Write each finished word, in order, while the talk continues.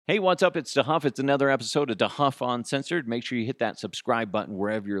Hey, what's up? It's DeHuff. It's another episode of DeHuff Uncensored. Make sure you hit that subscribe button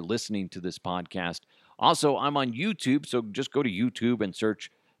wherever you're listening to this podcast. Also, I'm on YouTube, so just go to YouTube and search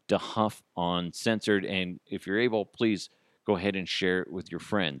DeHuff Uncensored. And if you're able, please go ahead and share it with your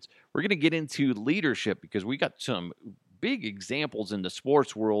friends. We're going to get into leadership because we got some big examples in the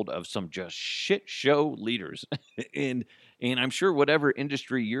sports world of some just shit show leaders. and I'm sure whatever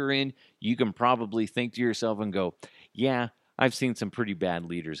industry you're in, you can probably think to yourself and go, yeah, I've seen some pretty bad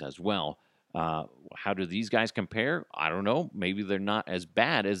leaders as well. How do these guys compare? I don't know. Maybe they're not as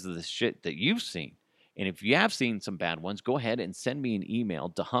bad as the shit that you've seen. And if you have seen some bad ones, go ahead and send me an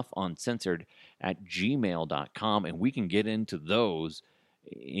email, dehuffuncensored@gmail.com, and we can get into those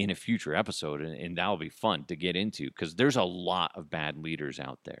in a future episode. And that'll be fun to get into because there's a lot of bad leaders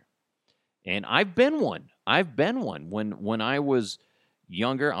out there. And I've been one. When I was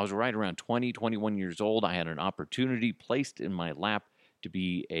younger, I was right around 20, 21 years old. I had an opportunity placed in my lap to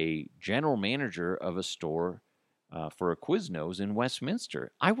be a general manager of a store for a Quiznos in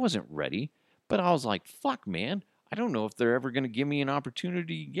Westminster. I wasn't ready, but I was like, fuck, man, I don't know if they're ever going to give me an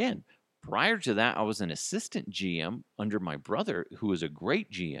opportunity again. Prior to that, I was an assistant GM under my brother, who was a great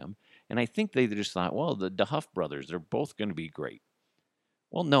GM. And I think they just thought, well, the DeHuff brothers, they're both going to be great.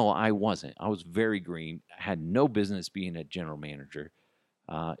 Well, no, I wasn't. I was very green, had no business being a general manager.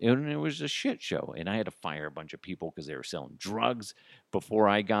 And it was a shit show. And I had to fire a bunch of people because they were selling drugs before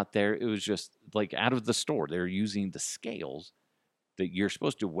I got there. It was just like out of the store. They were using the scales that you're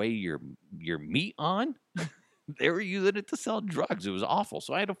supposed to weigh your meat on. They were using it to sell drugs. It was awful.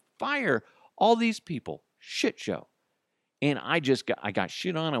 So I had to fire all these people. Shit show. And I got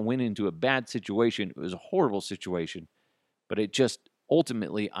shit on. I went into a bad situation. It was a horrible situation. But it just,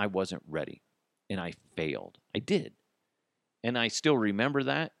 ultimately, I wasn't ready. And I failed. I did. And I still remember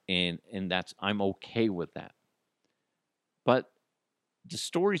that, and I'm okay with that. But the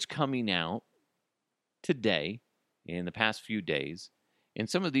stories coming out today, in the past few days, and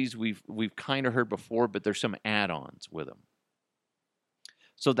some of these we've kind of heard before, but there's some add-ons with them.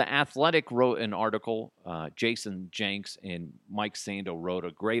 So The Athletic wrote an article. Jason Jenks and Mike Sando wrote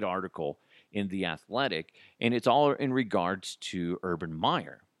a great article in The Athletic, and it's all in regards to Urban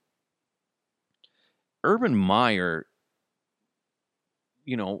Meyer. Urban Meyer,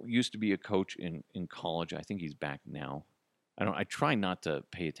 used to be a coach in college. I think he's back now. I try not to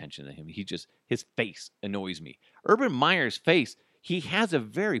pay attention to him. His face annoys me. Urban Meyer's face, he has a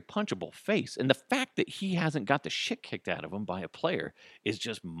very punchable face. And the fact that he hasn't got the shit kicked out of him by a player is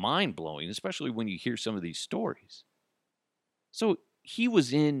just mind-blowing, especially when you hear some of these stories. So he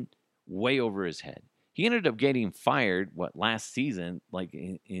was in way over his head. He ended up getting fired, last season, like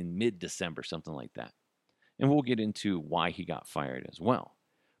in mid-December, something like that. And we'll get into why he got fired as well.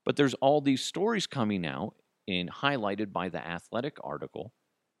 But there's all these stories coming out and highlighted by the Athletic article,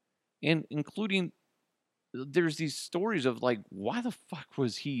 and including there's these stories of like, why the fuck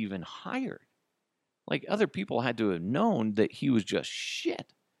was he even hired? Like, other people had to have known that he was just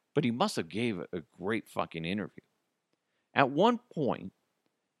shit, but he must have gave a great fucking interview. At one point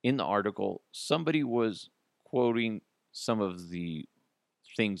in the article, somebody was quoting some of the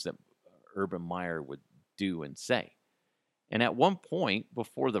things that Urban Meyer would do and say. And at one point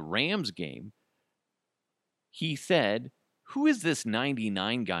before the Rams game, he said, "Who is this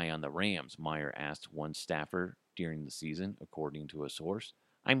 99 guy on the Rams?" Meyer asked one staffer during the season, according to a source.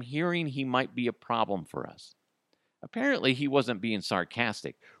 "I'm hearing he might be a problem for us." Apparently, he wasn't being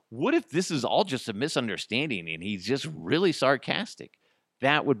sarcastic. What if this is all just a misunderstanding and he's just really sarcastic?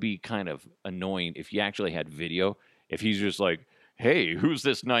 That would be kind of annoying if you actually had video. If he's just like, "Hey, who's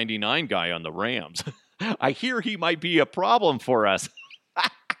this 99 guy on the Rams? I hear he might be a problem for us."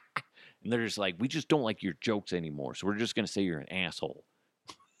 And they're just like, "We just don't like your jokes anymore, so we're just going to say you're an asshole."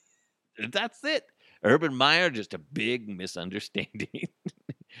 That's it. Urban Meyer, just a big misunderstanding.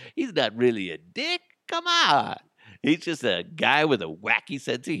 He's not really a dick. Come on. He's just a guy with a wacky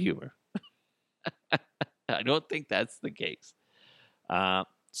sense of humor. I don't think that's the case.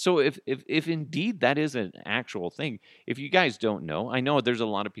 So if indeed that is an actual thing, if you guys don't know, I know there's a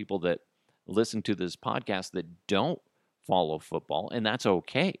lot of people that listen to this podcast that don't follow football, and that's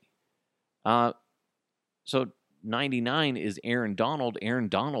okay. So 99 is Aaron Donald. Aaron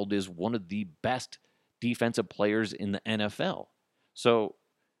Donald is one of the best defensive players in the NFL. So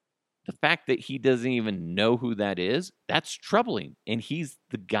the fact that he doesn't even know who that is, that's troubling. And he's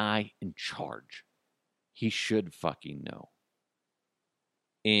the guy in charge. He should fucking know.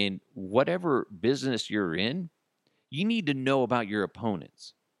 In whatever business you're in, you need to know about your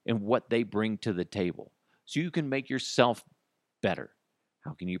opponents and what they bring to the table so you can make yourself better.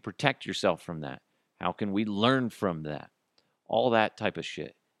 How can you protect yourself from that? How can we learn from that? All that type of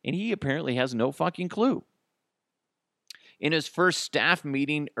shit. and he apparently has no fucking clue. In his first staff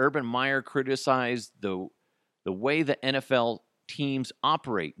meeting, Urban Meyer criticized the way the NFL teams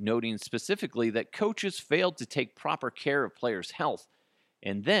operate, noting specifically that coaches failed to take proper care of players' health.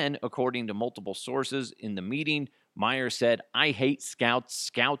 And then, according to multiple sources in the meeting, Meyer said, "I hate scouts.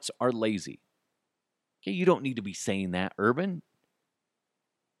 Scouts are lazy." Okay, you don't need to be saying that, Urban.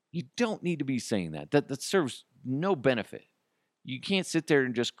 You don't need to be saying that. That serves no benefit. You can't sit there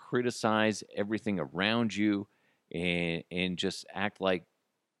and just criticize everything around you and just act like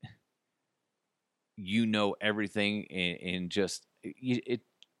you know everything and just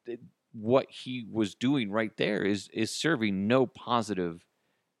what he was doing right there is serving no positive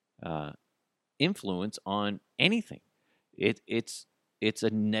influence on anything. It's a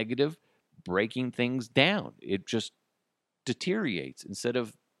negative, breaking things down. It just deteriorates instead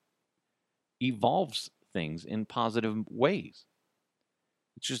of evolves things in positive ways.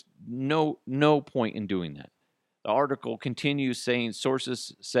 It's just no point in doing that. The article continues saying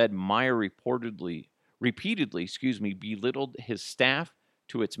sources said Meyer repeatedly, belittled his staff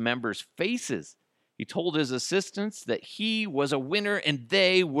to its members' faces. He told his assistants that he was a winner and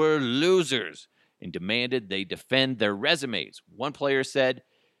they were losers and demanded they defend their resumes. One player said,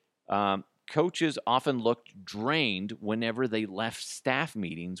 coaches often looked drained whenever they left staff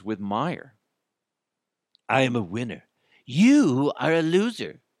meetings with Meyer. "I am a winner. You are a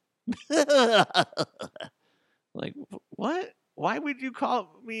loser." Like, what? Why would you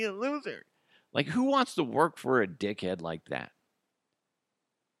call me a loser? Like, who wants to work for a dickhead like that?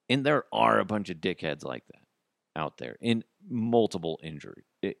 And there are a bunch of dickheads like that out there in multiple industries.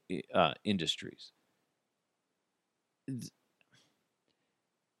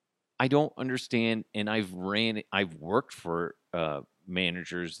 I don't understand, and I've worked for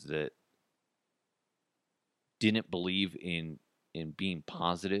managers that didn't believe in being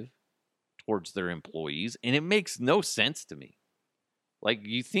positive towards their employees, and it makes no sense to me. Like,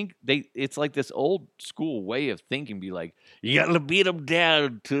 you think it's like this old school way of thinking, be like, you gotta beat them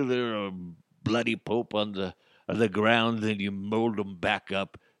down to their bloody pulp on the ground, then you mold them back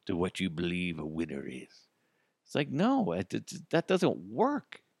up to what you believe a winner is. It's like, no, that doesn't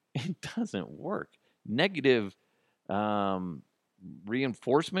work. It doesn't work. Negative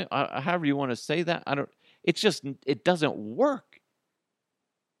reinforcement, however you want to say that, it doesn't work.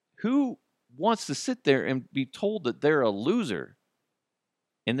 Who wants to sit there and be told that they're a loser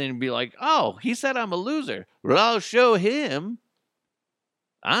and then be like, "Oh, he said I'm a loser. Well, I'll show him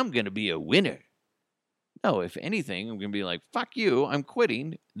I'm going to be a winner." No, if anything, I'm going to be like, "Fuck you, I'm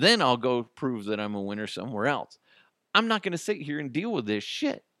quitting. Then I'll go prove that I'm a winner somewhere else." I'm not going to sit here and deal with this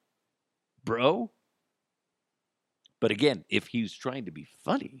shit, bro. But again, if he's trying to be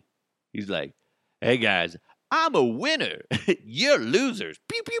funny, he's like, "Hey guys, I'm a winner. You're losers.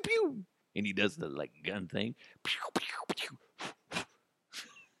 Pew, pew, pew." And he does the like gun thing. Pew, pew, pew.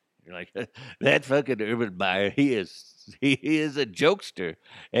 You're like, that fucking Urban Meyer, he is a jokester.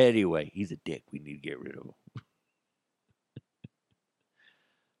 Anyway, he's a dick. We need to get rid of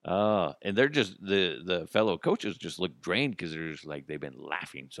him. And they're just, the fellow coaches just look drained because they're just like, they've been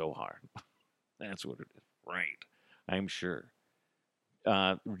laughing so hard. That's what it is. Right. I'm sure.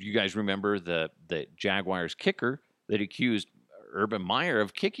 You guys remember the Jaguars kicker that accused Urban Meyer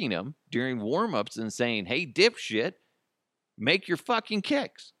of kicking him during warm-ups and saying, "Hey, dipshit, make your fucking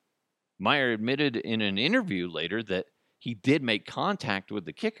kicks." Meyer admitted in an interview later that he did make contact with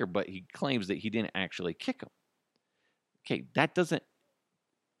the kicker, but he claims that he didn't actually kick him. Okay,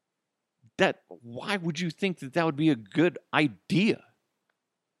 why would you think that would be a good idea?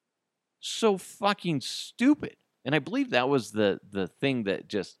 So fucking stupid. And I believe that was the thing that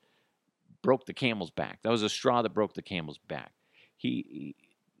just broke the camel's back. That was a straw that broke the camel's back. You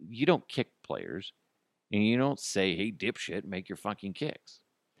don't kick players, and you don't say, "Hey, dipshit, make your fucking kicks."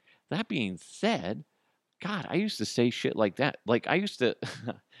 That being said, God, I used to say shit like that. Like, I used to,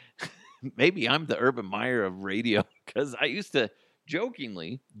 maybe I'm the Urban Meyer of radio, because I used to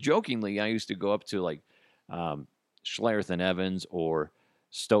jokingly, I used to go up to like Schlereth and Evans or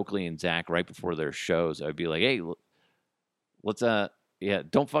Stokely and Zach right before their shows. I'd be like, "Hey, let's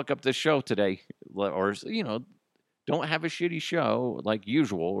don't fuck up this show today," or don't have a shitty show like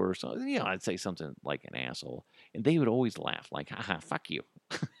usual, or something. I'd say something like an asshole, and they would always laugh like, "Haha, fuck you."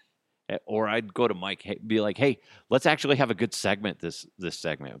 Or I'd go to Mike, be like, "Hey, let's actually have a good segment this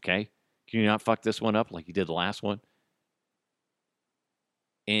segment, okay? Can you not fuck this one up like you did the last one?"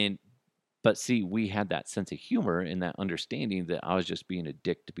 But see, we had that sense of humor and that understanding that I was just being a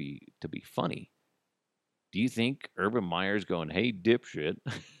dick to be funny. Do you think Urban Meyer's going, "Hey, dipshit,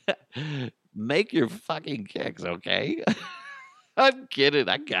 make your fucking kicks, okay?" I'm kidding.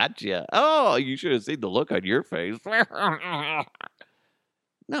 I got you. Oh, you should have seen the look on your face.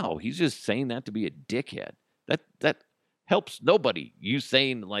 No, he's just saying that to be a dickhead. That helps nobody. You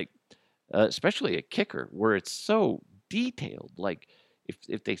saying like, especially a kicker, where it's so detailed. Like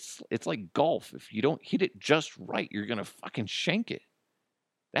if they, it's like golf. If you don't hit it just right, you're gonna fucking shank it.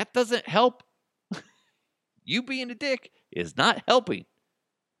 That doesn't help. You being a dick is not helping.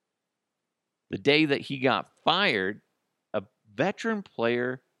 The day that he got fired, a veteran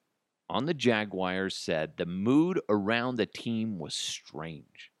player on the Jaguars said the mood around the team was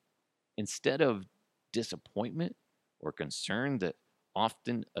strange. Instead of disappointment or concern that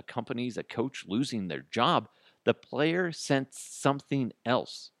often accompanies a coach losing their job, the player sensed something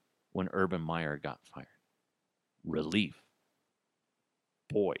else when Urban Meyer got fired. Relief.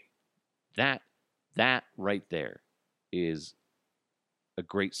 Boy, that right there is a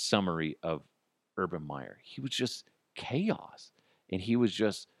great summary of Urban Meyer. He was just chaos. And he was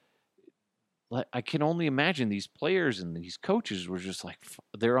just like, I can only imagine these players and these coaches were just like,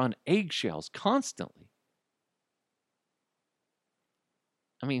 they're on eggshells constantly.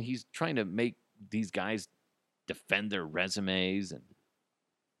 I mean, he's trying to make these guys defend their resumes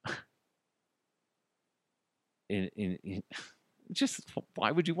and just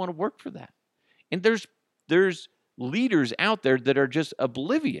why would you want to work for that? And there's leaders out there that are just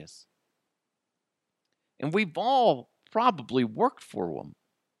oblivious. And we've all probably worked for them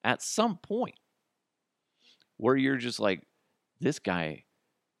at some point where you're just like, this guy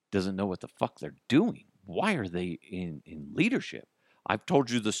doesn't know what the fuck they're doing. Why are they in leadership? I've told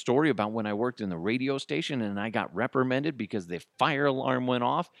you the story about when I worked in the radio station and I got reprimanded because the fire alarm went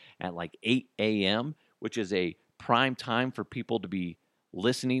off at like 8 a.m., which is a prime time for people to be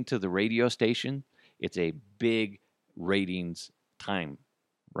listening to the radio station. It's a big ratings time,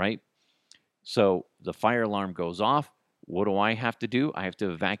 right? So the fire alarm goes off. What do I have to do? I have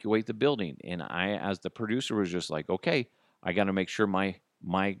to evacuate the building. And I, as the producer, was just like, okay, I got to make sure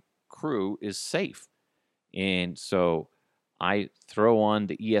my crew is safe. And so I throw on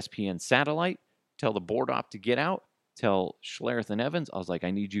the ESPN satellite, tell the board op to get out, tell Schlereth and Evans, I was like,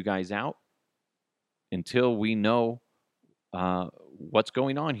 I need you guys out until we know what's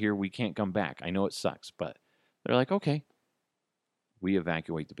going on here. We can't come back. I know it sucks, but they're like, okay. We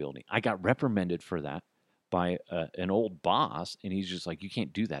evacuate the building. I got reprimanded for that by an old boss, and he's just like, you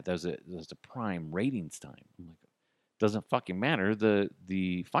can't do that. That's a prime ratings time. I'm like, doesn't fucking matter.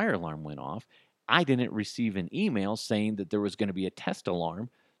 The fire alarm went off. I didn't receive an email saying that there was going to be a test alarm,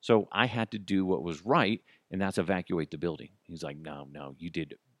 so I had to do what was right, and that's evacuate the building. He's like, no, you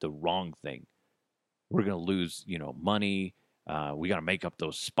did the wrong thing. We're going to lose, money. We got to make up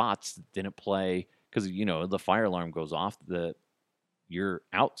those spots that didn't play because, the fire alarm goes off. You're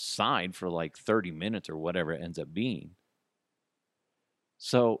outside for like 30 minutes or whatever it ends up being.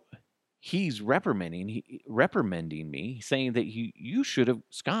 So he's reprimanding me, saying that you should have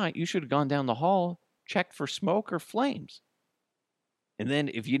gone down the hall, checked for smoke or flames. And then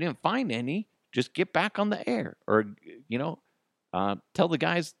if you didn't find any, just get back on the air or, tell the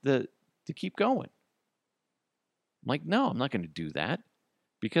guys to keep going. I'm like, no, I'm not going to do that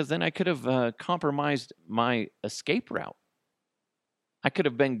because then I could have compromised my escape route. I could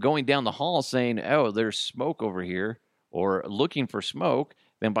have been going down the hall saying, oh, there's smoke over here or looking for smoke.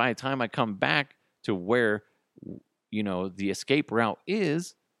 Then by the time I come back to where, the escape route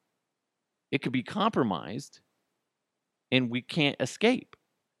is, it could be compromised and we can't escape.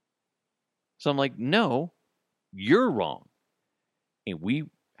 So I'm like, no, you're wrong. And we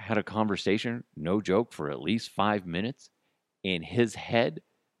had a conversation, no joke, for at least 5 minutes. And his head,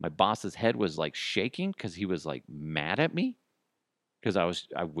 my boss's head was like shaking because he was like mad at me. Because I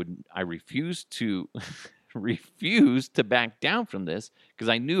refused to back down from this because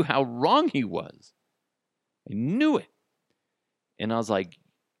I knew how wrong he was. I knew it. And I was like,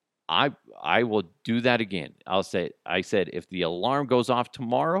 I will do that again. I said, if the alarm goes off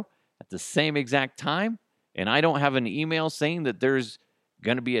tomorrow at the same exact time and I don't have an email saying that there's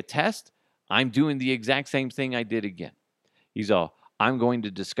going to be a test, I'm doing the exact same thing I did again. He's all, I'm going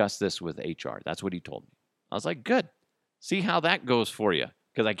to discuss this with HR. That's what he told me. I was like, good. See how that goes for you.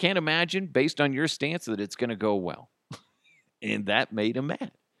 Because I can't imagine, based on your stance, that it's going to go well. And that made him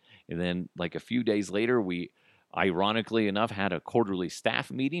mad. And then, like a few days later, we, ironically enough, had a quarterly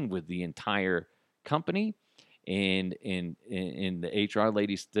staff meeting with the entire company. And the HR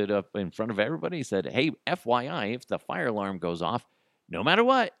lady stood up in front of everybody and said, hey, FYI, if the fire alarm goes off, no matter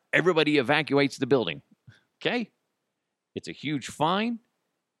what, everybody evacuates the building. Okay? It's a huge fine.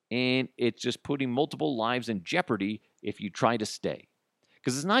 And it's just putting multiple lives in jeopardy if you try to stay.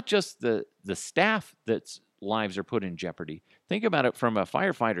 Because it's not just the staff that's lives are put in jeopardy. Think about it from a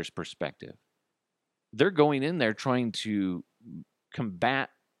firefighter's perspective. They're going in there trying to combat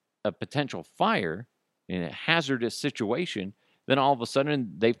a potential fire in a hazardous situation. Then all of a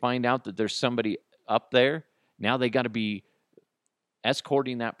sudden they find out that there's somebody up there. Now they got to be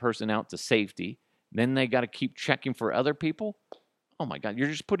escorting that person out to safety. Then they got to keep checking for other people. Oh my God, you're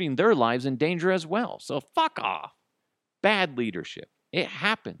just putting their lives in danger as well. So fuck off. Bad leadership. It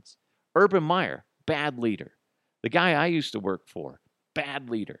happens. Urban Meyer, bad leader. The guy I used to work for, bad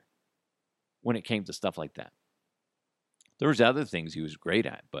leader when it came to stuff like that. There was other things he was great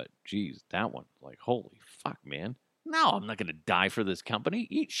at, but geez, that one, like, holy fuck, man. No, I'm not going to die for this company.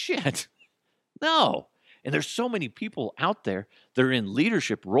 Eat shit. No. And there's so many people out there that are in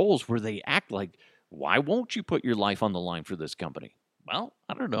leadership roles where they act like, why won't you put your life on the line for this company? Well,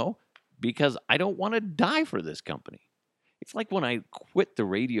 I don't know, because I don't want to die for this company. It's like when I quit the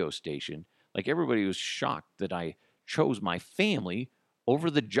radio station, like everybody was shocked that I chose my family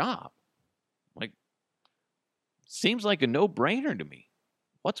over the job. Like, seems like a no-brainer to me.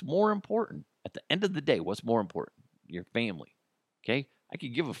 What's more important? At the end of the day, what's more important? Your family. Okay? I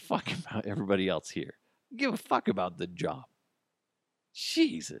could give a fuck about everybody else here. Give a fuck about the job.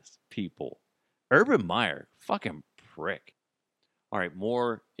 Jesus, people. Urban Meyer, fucking prick. All right,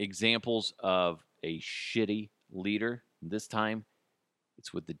 more examples of a shitty leader. This time,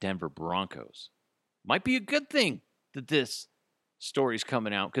 it's with the Denver Broncos. Might be a good thing that this story's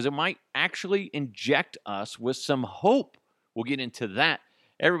coming out because it might actually inject us with some hope. We'll get into that.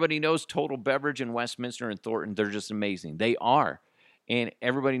 Everybody knows Total Beverage in Westminster and Thornton. They're just amazing. They are. And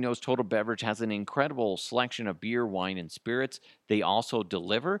everybody knows Total Beverage has an incredible selection of beer, wine, and spirits. They also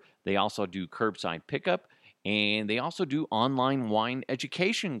deliver. They also do curbside pickup. And they also do online wine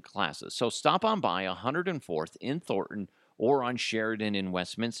education classes. So stop on by 104th in Thornton or on Sheridan in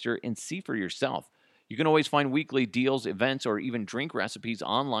Westminster and see for yourself. You can always find weekly deals, events, or even drink recipes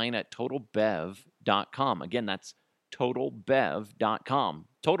online at TotalBev.com. Again, that's TotalBev.com.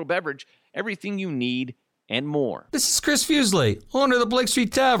 Total Beverage, everything you need and more. This is Chris Fuseli, owner of the Blake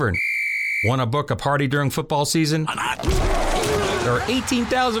Street Tavern. Want to book a party during football season? There are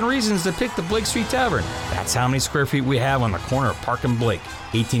 18,000 reasons to pick the Blake Street Tavern. That's how many square feet we have on the corner of Park and Blake.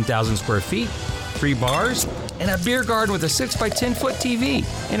 18,000 square feet, 3 bars, and a beer garden with a 6x10 foot TV.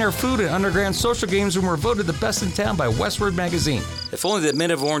 And our food and underground social games room were voted the best in town by Westward Magazine. If only the Men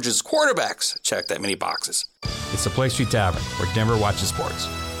of Orange's quarterbacks checked that many boxes. It's the Blake Street Tavern, where Denver watches sports.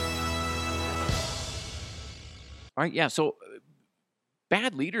 All right, yeah, so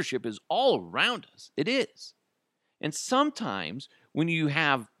bad leadership is all around us. It is. And sometimes when you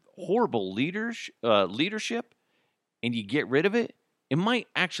have horrible leadership and you get rid of it, it might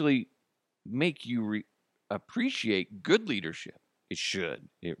actually make you appreciate good leadership. It should.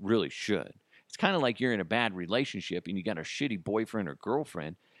 It really should. It's kind of like you're in a bad relationship and you got a shitty boyfriend or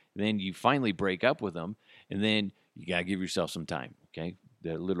girlfriend, and then you finally break up with them, and then you got to give yourself some time, okay?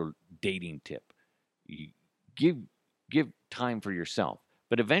 The little dating tip. You give time for yourself.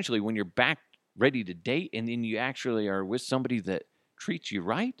 But eventually when you're back ready to date and then you actually are with somebody that treats you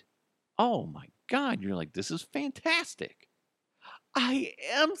right, oh my God, you're like, this is fantastic. I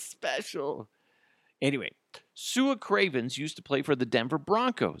am special. Anyway, Sua Cravens used to play for the Denver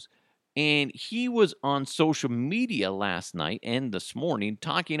Broncos, and he was on social media last night and this morning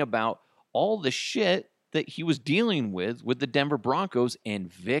talking about all the shit that he was dealing with the Denver Broncos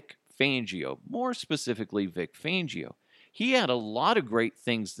and Vic Fangio, more specifically Vic Fangio. He had a lot of great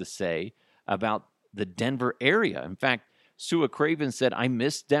things to say about the Denver area. In fact, Sua Cravens said, I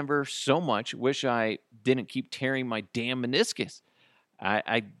miss Denver so much, wish I didn't keep tearing my damn meniscus.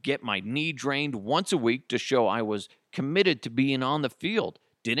 I get my knee drained once a week to show I was committed to being on the field.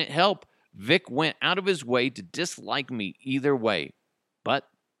 Didn't help. Vic went out of his way to dislike me either way. But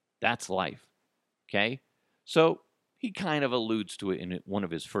that's life. Okay? So he kind of alludes to it in one of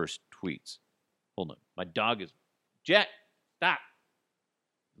his first tweets. Hold on. My dog is... Jet, stop.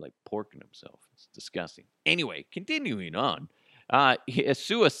 Like porking himself. It's disgusting. Anyway, continuing on.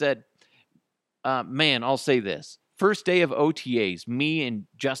 Sua said, man, I'll say this. First day of OTAs, me and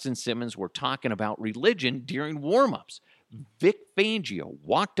Justin Simmons were talking about religion during warm-ups. Vic Fangio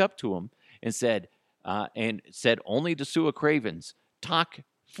walked up to him and said only to Sua Cravens, talk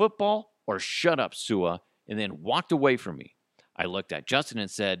football or shut up, Sua, and then walked away from me. I looked at Justin and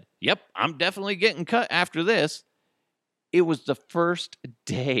said, yep, I'm definitely getting cut after this. It was the first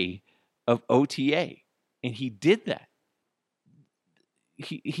day of OTA, and he did that.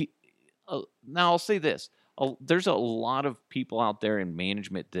 Now, I'll say this. There's a lot of people out there in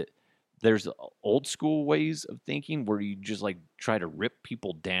management that there's old school ways of thinking where you just like try to rip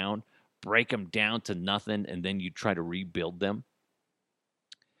people down break them down to nothing and then you try to rebuild them.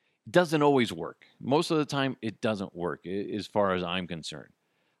 It doesn't always work. Most of the time, it doesn't work as far as I'm concerned.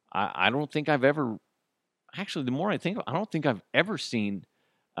 I don't think I've ever, actually, the more I think, I don't think I've ever seen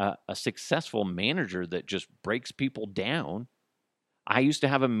a successful manager that just breaks people down. I used to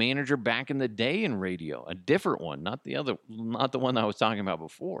have a manager back in the day in radio, a different one, not the one I was talking about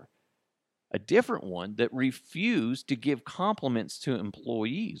before. A different one that refused to give compliments to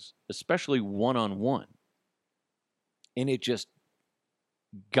employees, especially one-on-one. And it just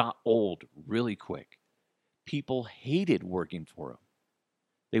got old really quick. People hated working for him.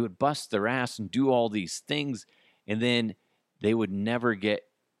 They would bust their ass and do all these things, and then they would never get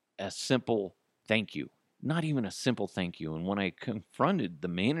a simple thank you. Not even a simple thank you. And when I confronted the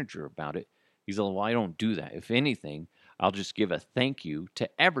manager about it, he's like, well, I don't do that. If anything, I'll just give a thank you to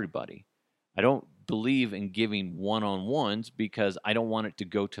everybody. I don't believe in giving one-on-ones because I don't want it to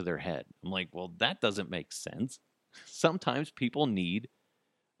go to their head. I'm like, well, that doesn't make sense. Sometimes people need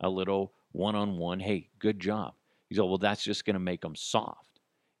a little one-on-one, hey, good job. He's like, well, that's just going to make them soft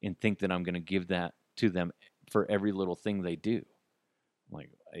and think that I'm going to give that to them for every little thing they do. I'm like,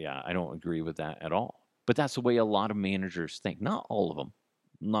 yeah, I don't agree with that at all. But that's the way a lot of managers think. Not all of them.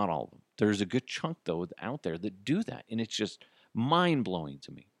 Not all of them. There's a good chunk, though, out there that do that. And it's just mind-blowing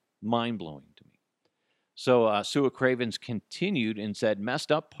to me. Mind-blowing to me. So Sua Cravens continued and said,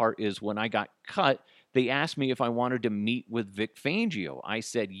 messed up part is when I got cut, they asked me if I wanted to meet with Vic Fangio. I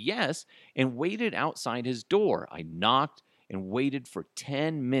said yes and waited outside his door. I knocked and waited for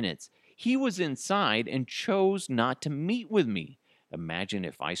 10 minutes. He was inside and chose not to meet with me. Imagine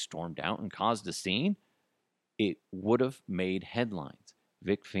if I stormed out and caused a scene. It would have made headlines.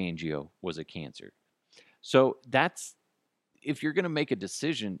 Vic Fangio was a cancer. So that's, if you're going to make a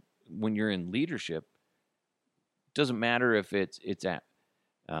decision when you're in leadership, doesn't matter if it's at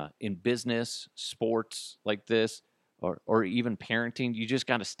in business, sports like this, or even parenting, you just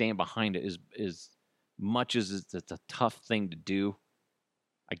got to stand behind it as much as it's a tough thing to do.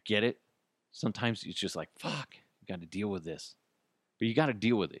 I get it. Sometimes it's just like, fuck, you got to deal with this. But you got to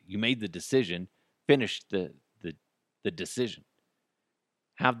deal with it. You made the decision, finish the decision.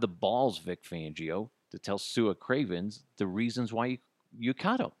 Have the balls, Vic Fangio, to tell Sua Cravens the reasons why you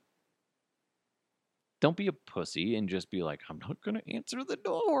cut him. Don't be a pussy and just be like, I'm not going to answer the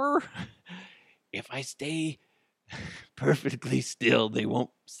door. If I stay perfectly still, they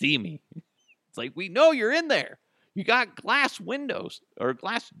won't see me. It's like, we know you're in there. You got glass windows or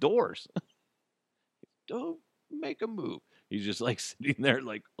glass doors. Don't make a move. He's just like sitting there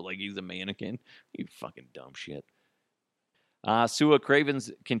like he's a mannequin. You fucking dumb shit. Sua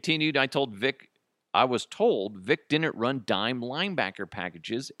Cravens continued, I was told Vic didn't run dime linebacker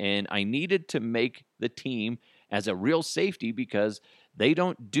packages, and I needed to make the team as a real safety because they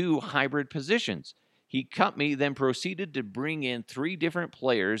don't do hybrid positions. He cut me, then proceeded to bring in 3 different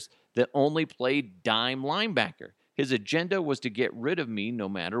players that only played dime linebacker. His agenda was to get rid of me no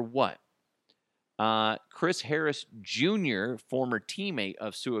matter what. Chris Harris Jr., former teammate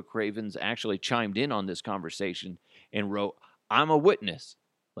of Sua Cravens, actually chimed in on this conversation and wrote, I'm a witness.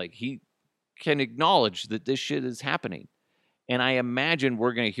 Like, he can acknowledge that this shit is happening. And I imagine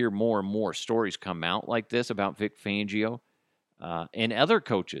we're going to hear more and more stories come out like this about Vic Fangio and other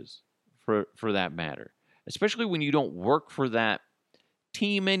coaches for that matter, especially when you don't work for that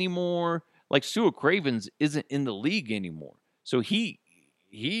team anymore. Like Sua Cravens isn't in the league anymore. So he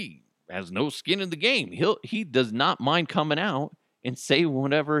has no skin in the game. He does not mind coming out and say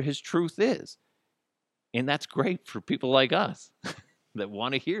whatever his truth is. And that's great for people like us that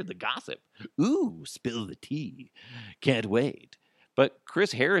want to hear the gossip. Ooh, spill the tea. Can't wait. But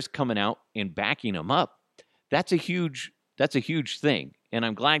Chris Harris coming out and backing him up, that's a huge thing. And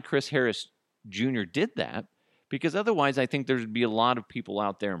I'm glad Chris Harris Jr. did that, because otherwise I think there'd be a lot of people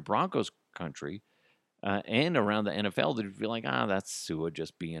out there in Broncos country and around the NFL that would be like, that's Sua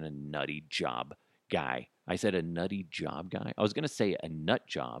just being a nutty job guy. I said a nutty job guy. I was going to say a nut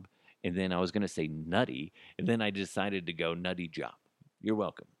job, and then I was going to say nutty, and then I decided to go nutty job. You're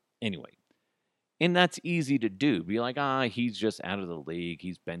welcome. Anyway, and that's easy to do. Be like, he's just out of the league.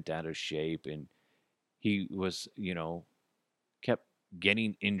 He's bent out of shape, and he was, kept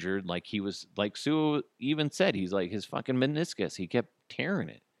getting injured. Like Sua even said, he's like his fucking meniscus. He kept tearing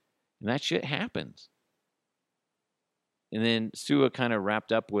it, and that shit happens. And then Sua kind of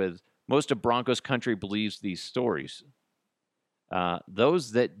wrapped up with, most of Broncos country believes these stories.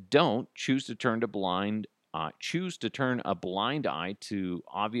 Those that don't choose to turn a blind eye to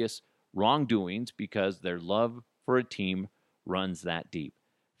obvious wrongdoings because their love for a team runs that deep.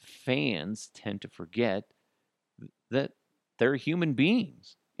 Fans tend to forget that they're human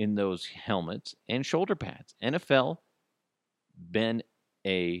beings in those helmets and shoulder pads. NFL been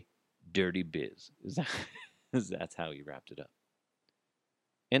a dirty biz. That's how he wrapped it up.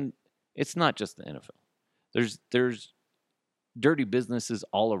 And it's not just the NFL. There's dirty businesses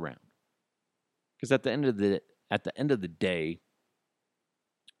all around. Because at the end of the day,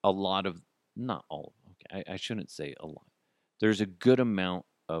 a lot of, not all, okay, I shouldn't say a lot. There's a good amount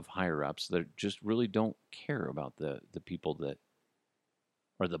of higher ups that just really don't care about the people that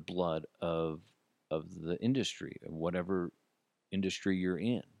are the blood of the industry, of whatever industry you're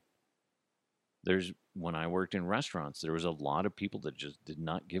in. When I worked in restaurants, there was a lot of people that just did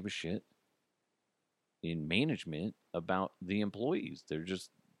not give a shit in management about the employees. They're just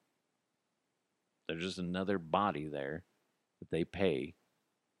another body there that they pay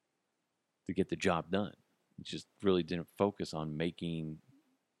to get the job done. It just really didn't focus on making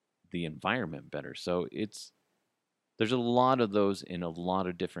the environment better. So there's a lot of those in a lot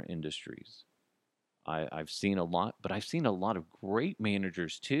of different industries. I've seen a lot, but I've seen a lot of great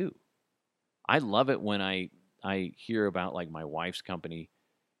managers too. I love it when I hear about like my wife's company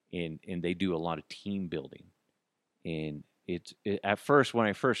and they do a lot of team building. And at first, when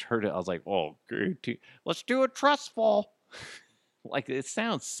I first heard it, I was like, oh, great, let's do a trust fall. Like, it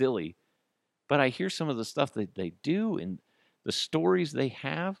sounds silly, but I hear some of the stuff that they do and the stories they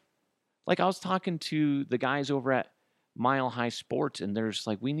have. Like, I was talking to the guys over at Mile High Sports, and there's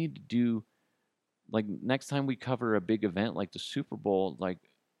like, we need to do, like, next time we cover a big event like the Super Bowl, like,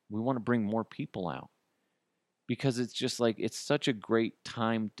 we want to bring more people out. Because it's just like, it's such a great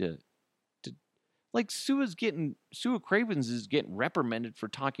time to like, Sue Cravens is getting reprimanded for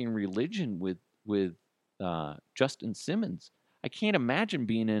talking religion with Justin Simmons. I can't imagine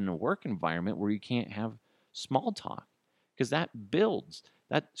being in a work environment where you can't have small talk, because that builds,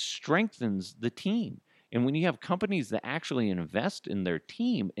 that strengthens the team. And when you have companies that actually invest in their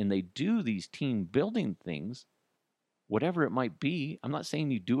team and they do these team building things, whatever it might be, I'm not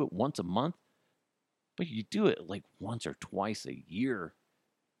saying you do it once a month, but you do it like once or twice a year,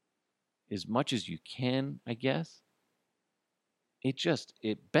 as much as you can, I guess.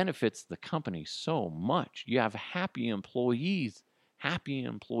 It benefits the company so much. You have happy employees. Happy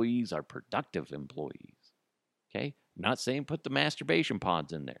employees are productive employees. Okay? I'm not saying put the masturbation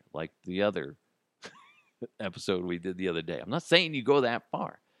pods in there like the other episode we did the other day. I'm not saying you go that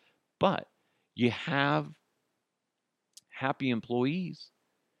far. But you have happy employees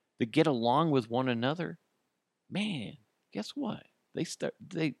that get along with one another. Man, guess what?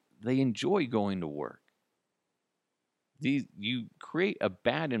 They enjoy going to work. You create a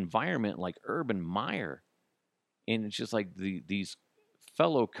bad environment like Urban Meyer, and it's just like these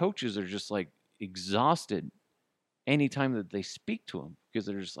fellow coaches are just like exhausted anytime that they speak to him, because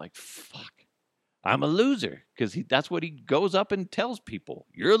they're just like, fuck, I'm a loser. Because that's what he goes up and tells people.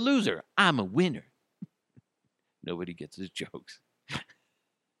 You're a loser. I'm a winner. Nobody gets his jokes.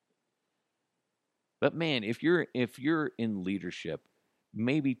 But man, if you're in leadership,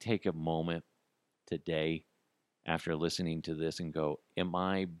 maybe take a moment today after listening to this and go, am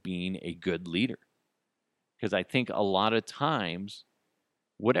I being a good leader? Because I think a lot of times,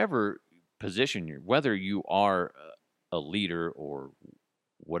 whatever position whether you are a leader or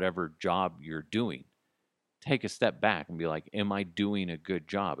whatever job you're doing, take a step back and be like, am I doing a good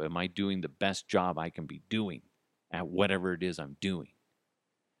job? Am I doing the best job I can be doing at whatever it is I'm doing?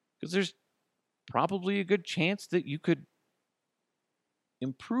 Because there's probably a good chance that you could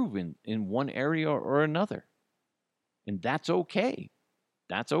improve in one area or another. And that's okay.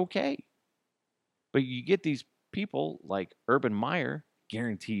 That's okay. But you get these people like Urban Meyer,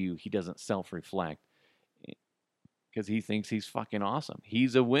 guarantee you he doesn't self-reflect because he thinks he's fucking awesome.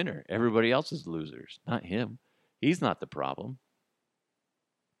 He's a winner. Everybody else is losers, not him. He's not the problem.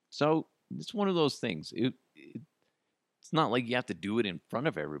 So it's one of those things. It's not like you have to do it in front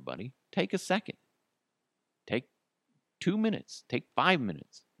of everybody. Take a second. Take 2 minutes. Take 5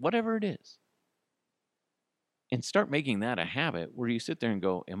 minutes. Whatever it is. And start making that a habit where you sit there and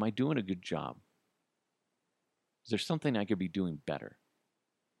go, am I doing a good job? Is there something I could be doing better?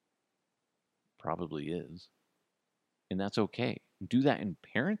 Probably is. And that's okay. Do that in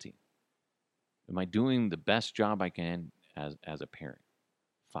parenting. Am I doing the best job I can as a parent?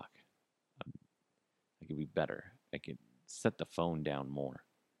 Fuck. I could be better. I could set the phone down more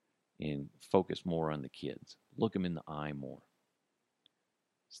and focus more on the kids. Look them in the eye more.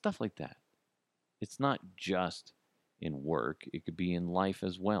 Stuff like that. It's not just in work. It could be in life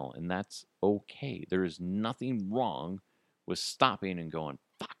as well. And that's okay. There is nothing wrong with stopping and going,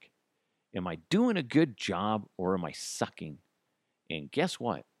 fuck, am I doing a good job or am I sucking? And guess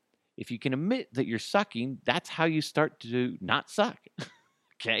what? If you can admit that you're sucking, that's how you start to not suck.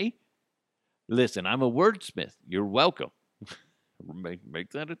 Okay? Listen, I'm a wordsmith. You're welcome.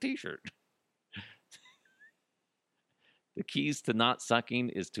 Make that a t-shirt. The keys to not sucking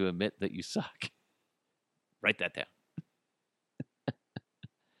is to admit that you suck. Write that down.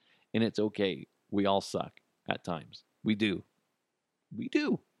 And it's okay. We all suck at times. We do. We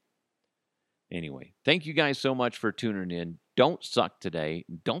do. Anyway, thank you guys so much for tuning in. Don't suck today.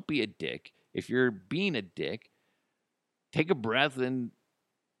 Don't be a dick. If you're being a dick, take a breath and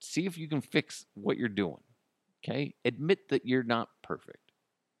see if you can fix what you're doing. Okay? Admit that you're not perfect.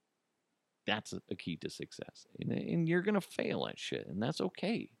 That's a key to success. And you're going to fail at shit, and that's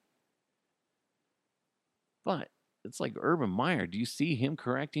okay. But it's like Urban Meyer. Do you see him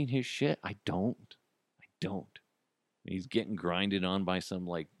correcting his shit? I don't. He's getting grinded on by some,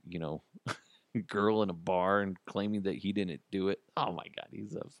 girl in a bar and claiming that he didn't do it. Oh, my God.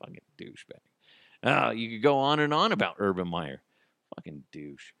 He's a fucking douchebag. You could go on and on about Urban Meyer. Fucking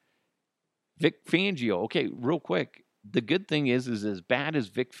douche. Vic Fangio. Okay, real quick. The good thing is as bad as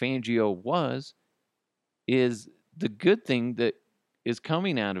Vic Fangio was, is the good thing that is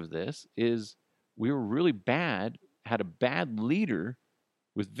coming out of this is we were really bad, had a bad leader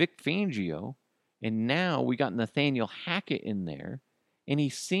with Vic Fangio, and now we got Nathaniel Hackett in there, and he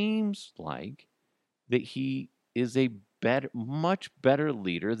seems like that he is a much better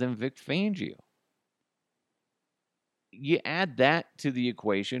leader than Vic Fangio. You add that to the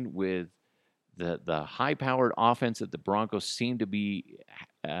equation with the high-powered offense that the Broncos seem to be,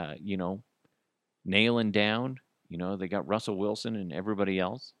 nailing down. They got Russell Wilson and everybody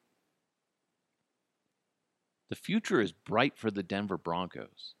else. The future is bright for the Denver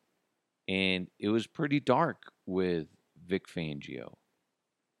Broncos. And it was pretty dark with Vic Fangio.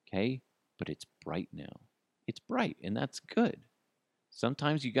 Okay? But it's bright now. It's bright, and that's good.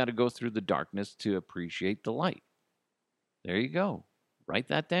 Sometimes you got to go through the darkness to appreciate the light. There you go. Write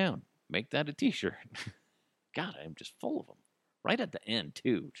that down. Make that a t-shirt. God, I'm just full of them. Right at the end,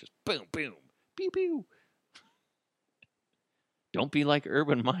 too. Just boom, boom, pew, pew. Don't be like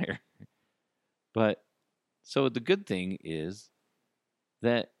Urban Meyer. But, so the good thing is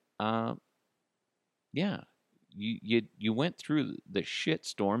that, you went through the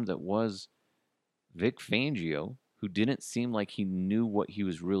shitstorm that was Vic Fangio, who didn't seem like he knew what he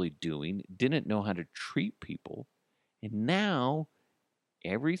was really doing, didn't know how to treat people, and now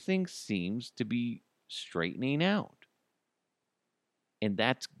everything seems to be straightening out. And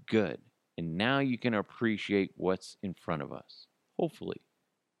that's good. And now you can appreciate what's in front of us. Hopefully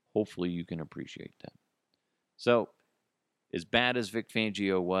you can appreciate that. So, as bad as Vic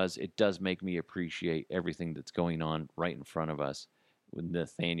Fangio was, it does make me appreciate everything that's going on right in front of us with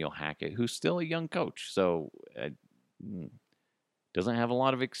Nathaniel Hackett, who's still a young coach, so doesn't have a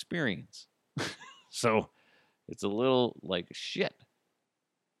lot of experience. So it's a little like shit.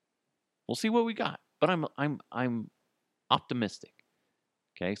 We'll see what we got, but I'm optimistic.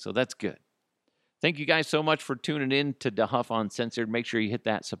 Okay, so that's good. Thank you guys so much for tuning in to the Huff Uncensored. Make sure you hit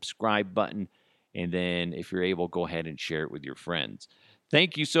that subscribe button. And then if you're able, go ahead and share it with your friends.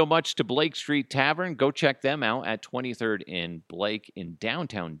 Thank you so much to Blake Street Tavern. Go check them out at 23rd and Blake in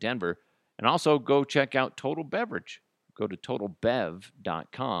downtown Denver. And also go check out Total Beverage. Go to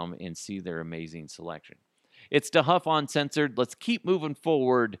totalbev.com and see their amazing selection. It's the Huff Uncensored. Let's keep moving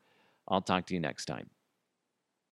forward. I'll talk to you next time.